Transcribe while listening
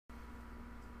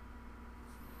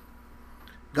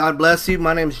God bless you.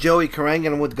 My name is Joey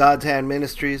Karangan. I'm with God's Hand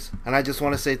Ministries, and I just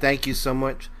want to say thank you so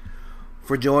much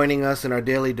for joining us in our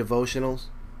daily devotionals.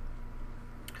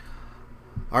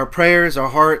 Our prayers, our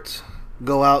hearts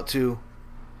go out to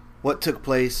what took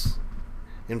place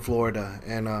in Florida,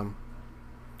 and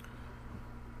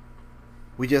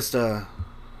we just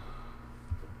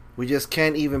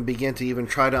can't even begin to even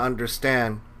try to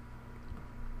understand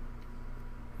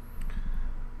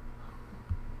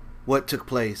what took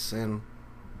place. And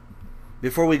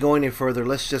before we go any further,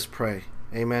 let's just pray.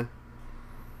 Amen.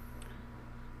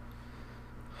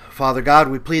 Father God,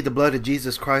 we plead the blood of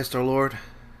Jesus Christ our Lord,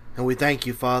 and we thank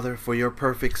you, Father, for your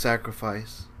perfect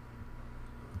sacrifice,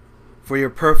 for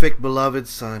your perfect beloved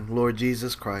Son, Lord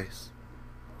Jesus Christ.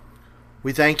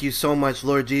 We thank you so much,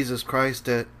 Lord Jesus Christ,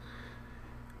 that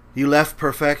you left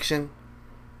perfection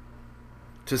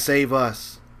to save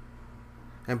us.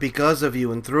 And because of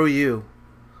you and through you,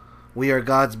 we are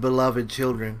God's beloved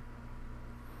children.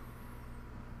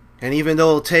 And even though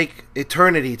it'll take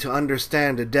eternity to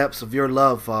understand the depths of your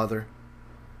love, Father,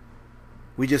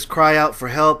 we just cry out for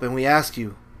help, and we ask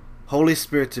you, Holy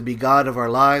Spirit, to be God of our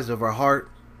lives, of our heart,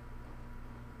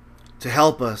 to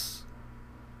help us.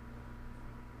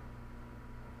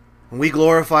 And we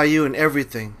glorify you in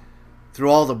everything. Through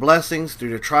all the blessings,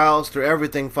 through the trials, through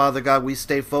everything, Father God, we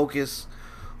stay focused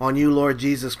on you, Lord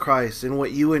Jesus Christ, and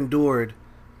what you endured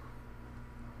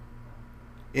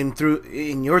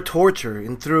in your torture,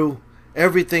 and through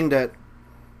everything that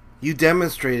you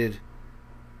demonstrated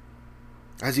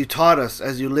as you taught us,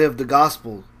 as you lived the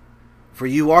gospel. For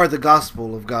you are the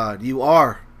gospel of God. You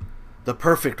are the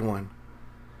perfect one.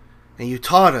 And you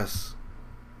taught us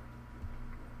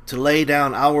to lay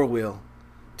down our will,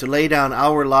 to lay down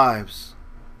our lives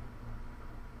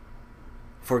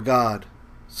for God,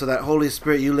 so that, Holy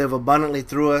Spirit, you live abundantly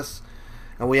through us.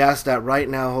 And we ask that right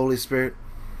now, Holy Spirit.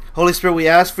 Holy Spirit, we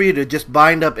ask for you to just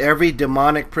bind up every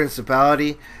demonic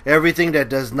principality, everything that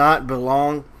does not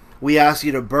belong. We ask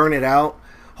you to burn it out.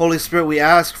 Holy Spirit, we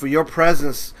ask for your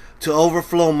presence to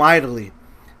overflow mightily,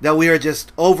 that we are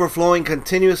just overflowing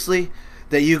continuously,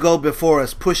 that you go before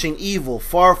us, pushing evil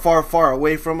far, far, far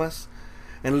away from us,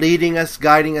 and leading us,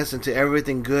 guiding us into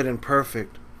everything good and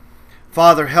perfect.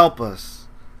 Father, help us.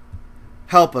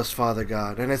 Help us, Father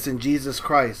God. And it's in Jesus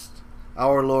Christ,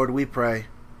 our Lord, we pray.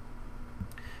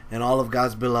 And all of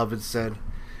God's beloved said,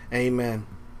 amen.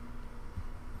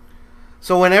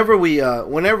 So whenever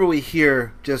we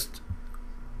hear just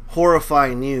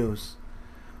horrifying news,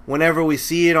 whenever we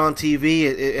see it on TV,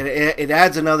 it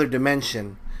adds another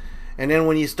dimension. And then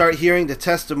when you start hearing the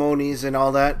testimonies and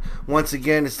all that, once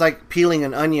again, it's like peeling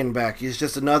an onion back. It's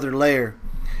just another layer.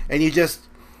 And you just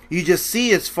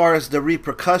see as far as the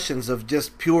repercussions of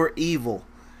just pure evil,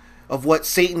 of what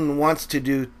Satan wants to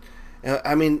do.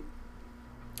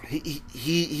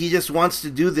 He just wants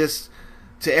to do this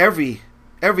to every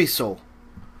soul.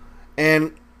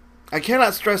 And I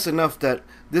cannot stress enough that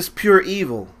this pure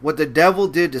evil, what the devil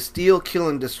did to steal, kill,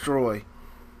 and destroy,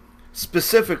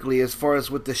 specifically as far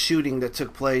as with the shooting that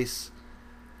took place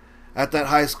at that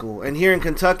high school. And here in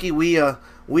Kentucky, we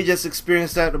just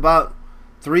experienced that about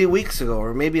 3 weeks ago,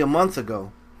 or maybe a month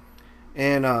ago.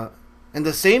 And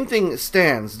the same thing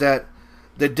stands, that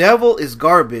the devil is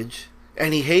garbage,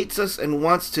 and he hates us and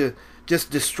wants to just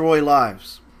destroy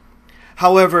lives.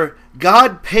 However,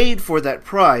 God paid for that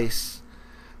price,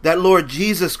 that Lord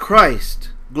Jesus Christ,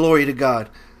 glory to God,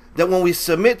 that when we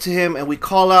submit to him and we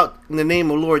call out in the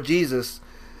name of Lord Jesus,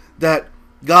 that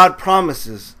God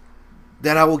promises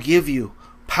that I will give you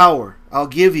power, I'll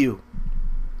give you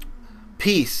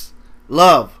peace,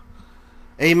 love.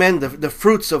 Amen. The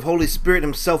fruits of Holy Spirit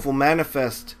himself will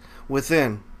manifest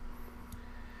within.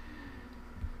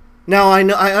 Now,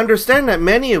 I understand that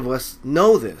many of us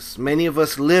know this. Many of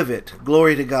us live it.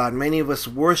 Glory to God. Many of us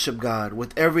worship God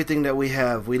with everything that we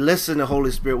have. We listen to Holy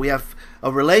Spirit. We have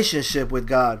a relationship with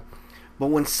God. But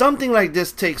when something like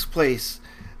this takes place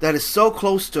that is so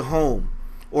close to home,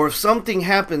 or if something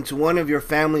happened to one of your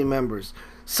family members,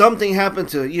 something happened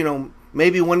to,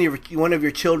 maybe one of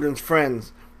your children's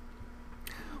friends,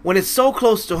 when it's so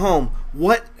close to home,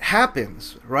 what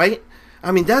happens, right?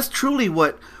 I mean, that's truly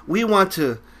what we want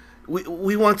to.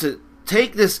 We want to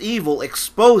take this evil,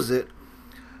 expose it.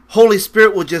 Holy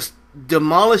Spirit will just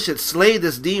demolish it, slay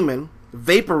this demon,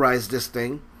 vaporize this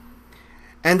thing.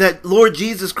 And that Lord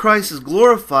Jesus Christ is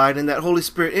glorified, and that Holy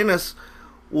Spirit in us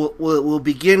will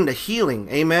begin the healing.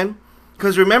 Amen?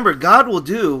 Because remember, God will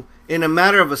do in a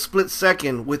matter of a split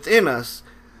second within us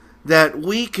that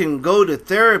we can go to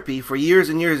therapy for years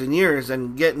and years and years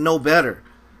and get no better.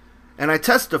 And I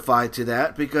testify to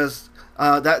that because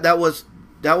that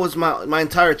was my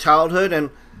entire childhood.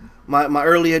 And my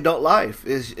early adult life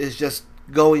is just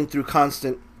going through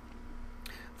constant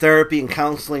therapy and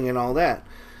counseling and all that.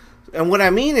 And what I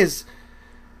mean is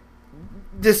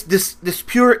this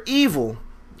pure evil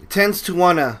tends to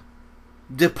want to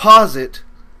deposit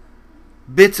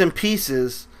bits and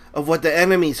pieces of what the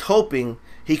enemy's hoping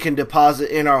he can deposit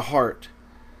in our heart,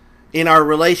 in our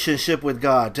relationship with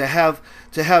God, to have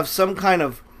some kind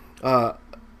of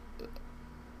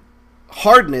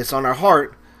hardness on our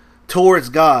heart towards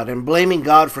God and blaming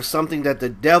God for something that the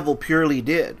devil purely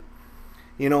did.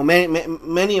 You know,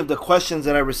 many of the questions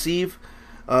that I receive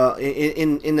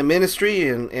in the ministry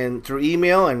and through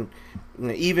email, and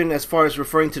even as far as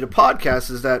referring to the podcast,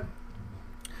 is that,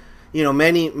 you know,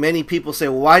 many people say,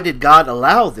 well, why did God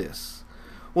allow this?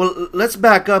 Well, let's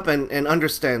back up and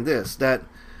understand this, that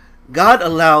God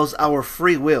allows our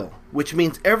free will, which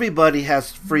means everybody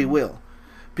has free will,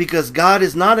 because God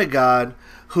is not a God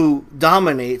who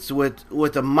dominates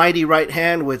with a mighty right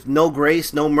hand, with no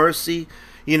grace, no mercy,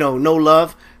 you know, no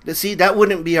love. See, that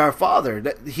wouldn't be our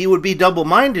Father. He would be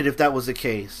double-minded if that was the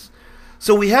case.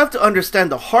 So we have to understand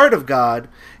the heart of God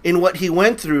in what he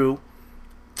went through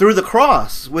the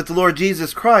cross with the Lord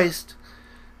Jesus Christ,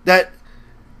 that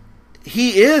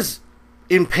he is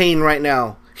in pain right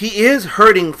now. He is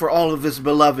hurting for all of his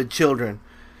beloved children.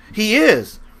 He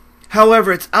is.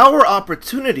 However, it's our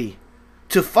opportunity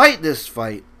to fight this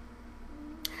fight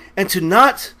and to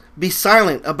not be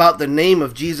silent about the name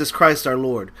of Jesus Christ our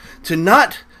Lord, to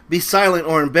not be silent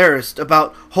or embarrassed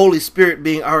about Holy Spirit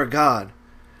being our God,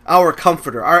 our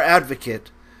comforter, our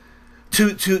advocate,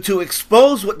 to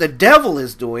expose what the devil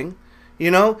is doing.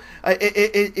 You know,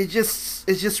 it's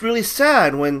just really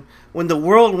sad when the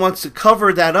world wants to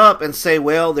cover that up and say,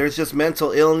 well, there's just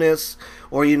mental illness,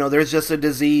 or, you know, there's just a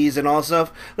disease and all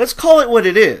stuff. Let's call it what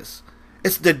it is.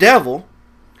 It's the devil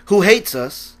who hates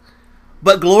us,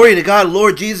 but glory to God,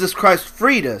 Lord Jesus Christ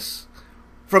freed us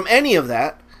from any of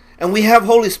that, and we have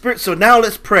Holy Spirit. So now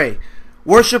let's pray.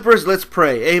 Worshipers, let's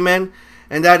pray. Amen.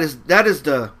 And that is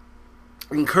the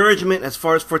encouragement as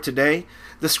far as for today.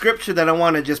 The scripture that I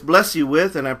want to just bless you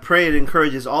with, and I pray it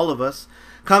encourages all of us,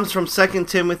 comes from 2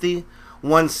 Timothy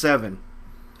 1:7.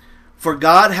 For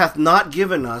God hath not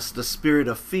given us the spirit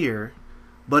of fear,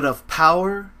 but of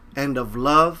power and of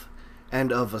love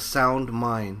and of a sound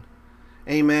mind.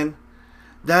 Amen.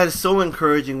 That is so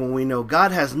encouraging when we know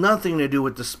God has nothing to do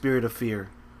with the spirit of fear.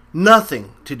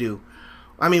 Nothing to do.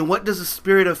 I mean, what does the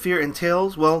spirit of fear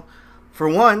entails? Well, for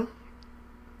one,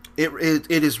 it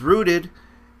is rooted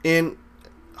in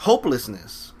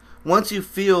hopelessness. Once you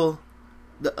feel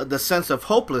the sense of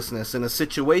hopelessness in a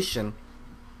situation,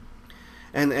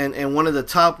 and one of the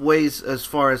top ways as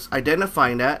far as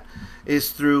identifying that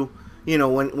is through, you know,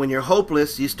 when you're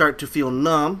hopeless, you start to feel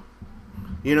numb.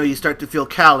 You know, you start to feel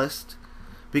calloused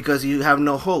because you have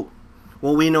no hope.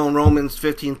 Well, we know in Romans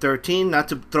 15:13, not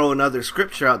to throw another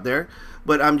scripture out there,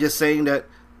 but I'm just saying that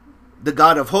the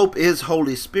God of hope is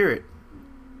Holy Spirit.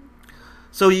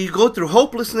 So you go through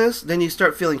hopelessness, then you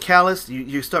start feeling callous,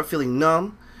 you start feeling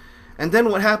numb, and then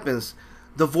what happens?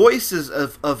 The voices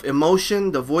of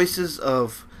emotion, the voices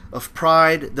of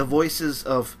pride, the voices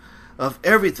of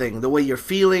everything, the way you're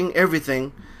feeling,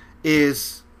 everything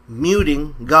is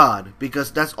muting God,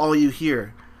 because that's all you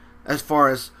hear as far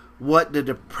as what the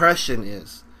depression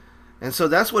is. And so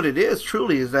that's what it is,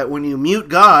 truly, is that when you mute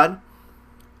God,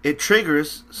 it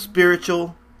triggers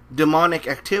spiritual demonic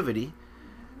activity,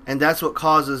 and that's what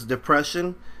causes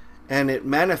depression, and it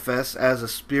manifests as a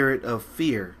spirit of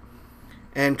fear.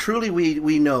 And truly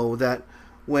we know that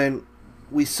when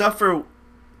we suffer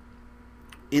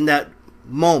in that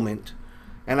moment,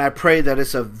 and I pray that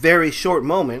it's a very short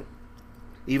moment,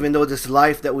 even though this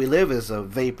life that we live is a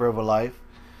vapor of a life,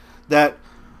 that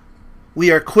we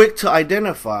are quick to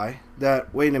identify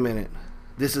that, wait a minute,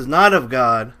 this is not of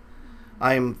God.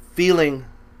 I am feeling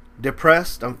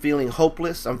depressed, I'm feeling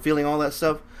hopeless, I'm feeling all that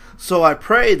stuff. So I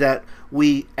pray that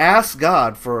we ask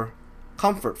God for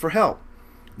comfort, for help.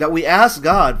 That we ask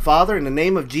God, Father, in the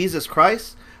name of Jesus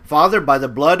Christ, Father, by the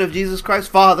blood of Jesus Christ,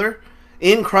 Father,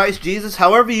 in Christ Jesus,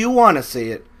 however you want to say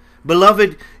it.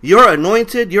 Beloved, you're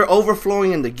anointed, you're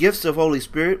overflowing in the gifts of Holy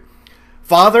Spirit.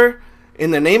 Father,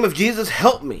 in the name of Jesus,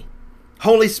 help me.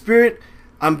 Holy Spirit,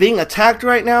 I'm being attacked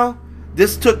right now.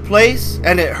 This took place,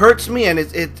 and it hurts me, and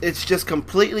it's just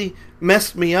completely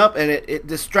messed me up, and it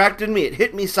distracted me. It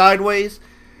hit me sideways,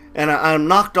 and I'm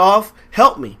knocked off.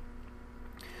 Help me.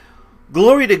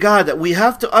 Glory to God that we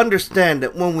have to understand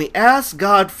that when we ask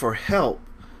God for help,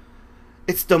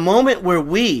 it's the moment where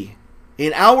we,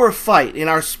 in our fight, in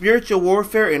our spiritual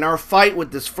warfare, in our fight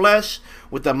with this flesh,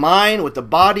 with the mind, with the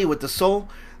body, with the soul,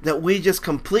 that we just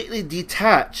completely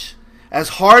detach as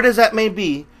hard as that may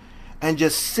be, and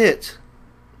just sit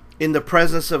in the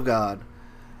presence of God.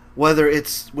 Whether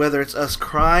it's us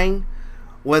crying,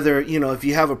 whether, if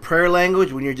you have a prayer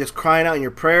language, when you're just crying out in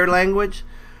your prayer language,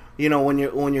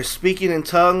 when you're speaking in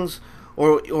tongues,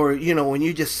 or when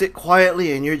you just sit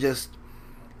quietly and you're just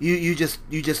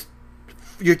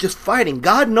fighting.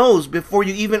 God knows before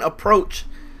you even approach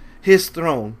His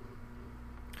throne.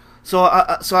 So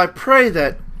I pray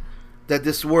that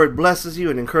this word blesses you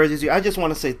and encourages you. I just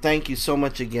want to say thank you so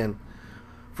much again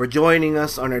for joining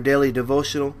us on our daily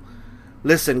devotional.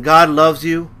 Listen, God loves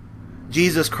you.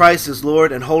 Jesus Christ is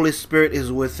Lord, and Holy Spirit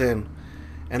is within.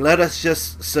 And let us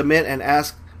just submit and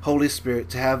ask Holy Spirit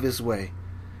to have His way.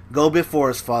 Go before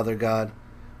us, Father God.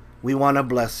 We want to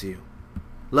bless you.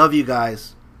 Love you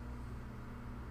guys.